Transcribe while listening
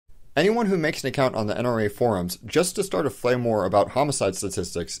Anyone who makes an account on the NRA forums just to start a flame war about homicide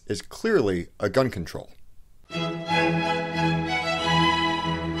statistics is clearly a gun control.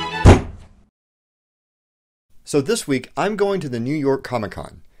 So this week, I'm going to the New York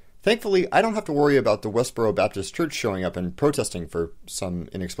Comic-Con. Thankfully, I don't have to worry about the Westboro Baptist Church showing up and protesting for some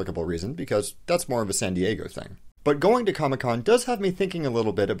inexplicable reason, because that's more of a San Diego thing. But going to Comic-Con does have me thinking a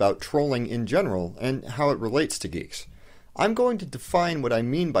little bit about trolling in general and how it relates to geeks. I'm going to define what I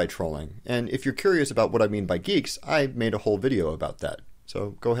mean by trolling, and if you're curious about what I mean by geeks, I made a whole video about that,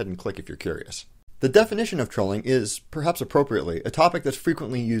 so go ahead and click if you're curious. The definition of trolling is, perhaps appropriately, a topic that's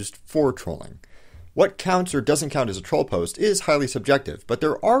frequently used for trolling. What counts or doesn't count as a troll post is highly subjective, but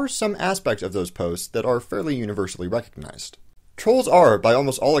there are some aspects of those posts that are fairly universally recognized. Trolls are, by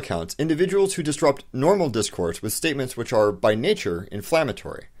almost all accounts, individuals who disrupt normal discourse with statements which are, by nature,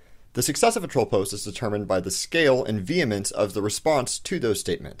 inflammatory. The success of a troll post is determined by the scale and vehemence of the response to those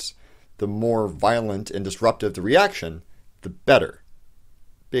statements. The more violent and disruptive the reaction, the better.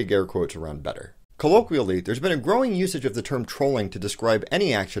 Big air quotes around better. Colloquially, there's been a growing usage of the term trolling to describe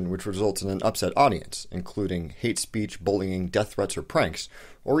any action which results in an upset audience, including hate speech, bullying, death threats, or pranks,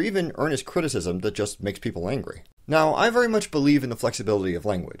 or even earnest criticism that just makes people angry. Now, I very much believe in the flexibility of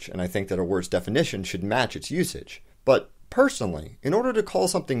language, and I think that a word's definition should match its usage. But personally, in order to call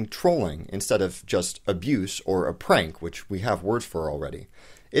something trolling instead of just abuse or a prank, which we have words for already,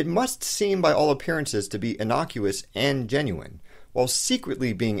 it must seem by all appearances to be innocuous and genuine, while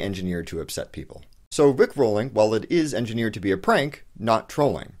secretly being engineered to upset people. So rickrolling, while it is engineered to be a prank, not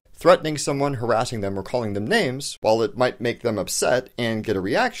trolling. Threatening someone, harassing them, or calling them names, while it might make them upset and get a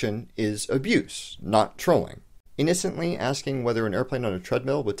reaction, is abuse, not trolling. Innocently asking whether an airplane on a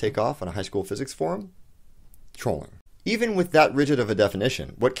treadmill would take off on a high school physics forum? Trolling. Even with that rigid of a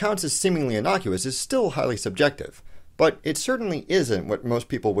definition, what counts as seemingly innocuous is still highly subjective. But it certainly isn't what most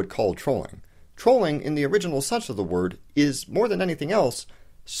people would call trolling. Trolling, in the original sense of the word, is, more than anything else,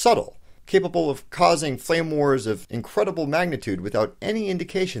 subtle, capable of causing flame wars of incredible magnitude without any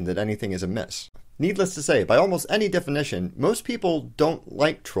indication that anything is amiss. Needless to say, by almost any definition, most people don't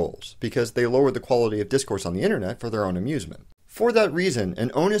like trolls because they lower the quality of discourse on the internet for their own amusement. For that reason, an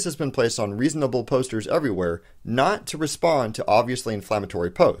onus has been placed on reasonable posters everywhere not to respond to obviously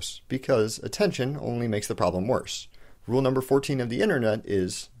inflammatory posts, because attention only makes the problem worse. Rule number 14 of the internet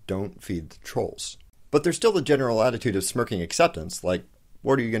is, don't feed the trolls. But there's still the general attitude of smirking acceptance, like,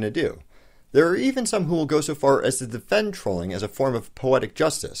 what are you going to do? There are even some who will go so far as to defend trolling as a form of poetic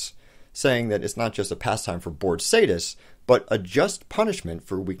justice, saying that it's not just a pastime for bored sadists, but a just punishment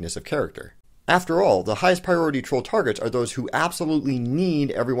for weakness of character. After all, the highest priority troll targets are those who absolutely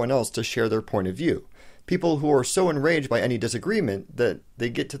need everyone else to share their point of view. People who are so enraged by any disagreement that they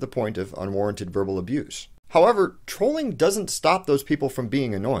get to the point of unwarranted verbal abuse. However, trolling doesn't stop those people from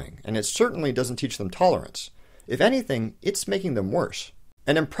being annoying, and it certainly doesn't teach them tolerance. If anything, it's making them worse.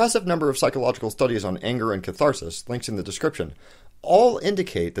 An impressive number of psychological studies on anger and catharsis, links in the description, all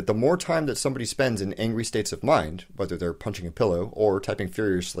indicate that the more time that somebody spends in angry states of mind, whether they're punching a pillow or typing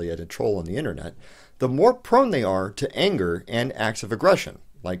furiously at a troll on the internet, the more prone they are to anger and acts of aggression,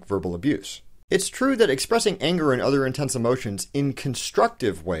 like verbal abuse. It's true that expressing anger and other intense emotions in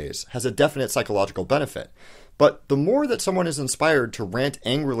constructive ways has a definite psychological benefit, but the more that someone is inspired to rant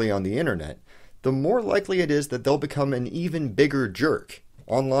angrily on the internet, the more likely it is that they'll become an even bigger jerk,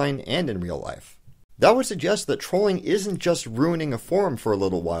 online and in real life. That would suggest that trolling isn't just ruining a forum for a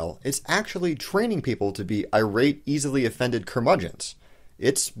little while, it's actually training people to be irate, easily offended curmudgeons.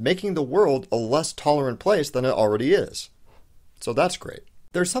 It's making the world a less tolerant place than it already is. So that's great.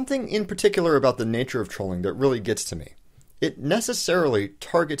 There's something in particular about the nature of trolling that really gets to me. It necessarily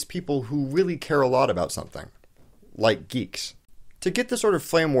targets people who really care a lot about something, like geeks. To get the sort of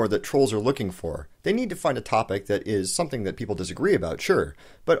flame war that trolls are looking for, they need to find a topic that is something that people disagree about, sure,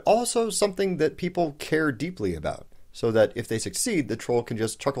 but also something that people care deeply about, so that if they succeed, the troll can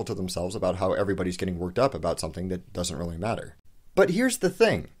just chuckle to themselves about how everybody's getting worked up about something that doesn't really matter. But here's the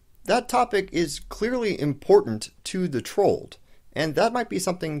thing. That topic is clearly important to the trolled, and that might be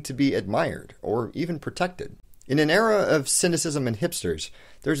something to be admired, or even protected. In an era of cynicism and hipsters,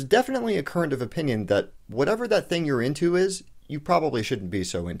 there's definitely a current of opinion that whatever that thing you're into is, you probably shouldn't be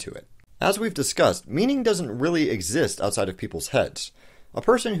so into it. As we've discussed, meaning doesn't really exist outside of people's heads. A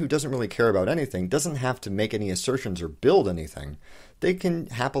person who doesn't really care about anything doesn't have to make any assertions or build anything. They can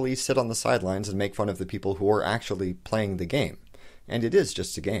happily sit on the sidelines and make fun of the people who are actually playing the game. And it is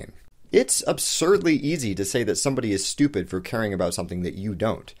just a game. It's absurdly easy to say that somebody is stupid for caring about something that you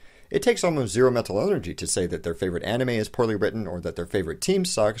don't. It takes almost zero mental energy to say that their favorite anime is poorly written, or that their favorite team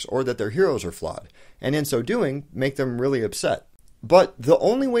sucks, or that their heroes are flawed, and in so doing, make them really upset. But the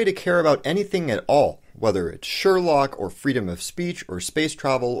only way to care about anything at all, whether it's Sherlock or freedom of speech or space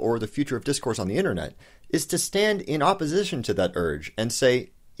travel or the future of discourse on the internet, is to stand in opposition to that urge and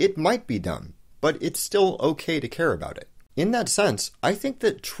say, it might be dumb, but it's still okay to care about it. In that sense, I think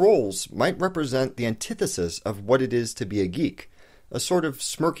that trolls might represent the antithesis of what it is to be a geek, a sort of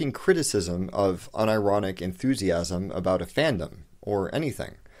smirking criticism of unironic enthusiasm about a fandom or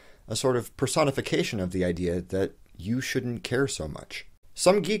anything, a sort of personification of the idea that you shouldn't care so much.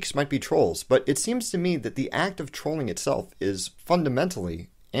 Some geeks might be trolls, but it seems to me that the act of trolling itself is fundamentally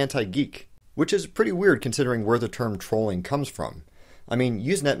anti-geek, which is pretty weird considering where the term trolling comes from. I mean,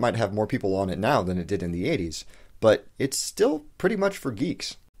 Usenet might have more people on it now than it did in the 80s, but it's still pretty much for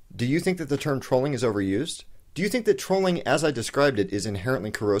geeks. Do you think that the term trolling is overused? Do you think that trolling as I described it is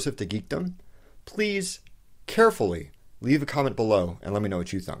inherently corrosive to geekdom? Please, carefully, leave a comment below and let me know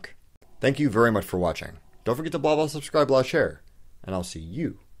what you think. Thank you very much for watching. Don't forget to blah blah subscribe, blah share, and I'll see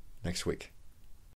you next week.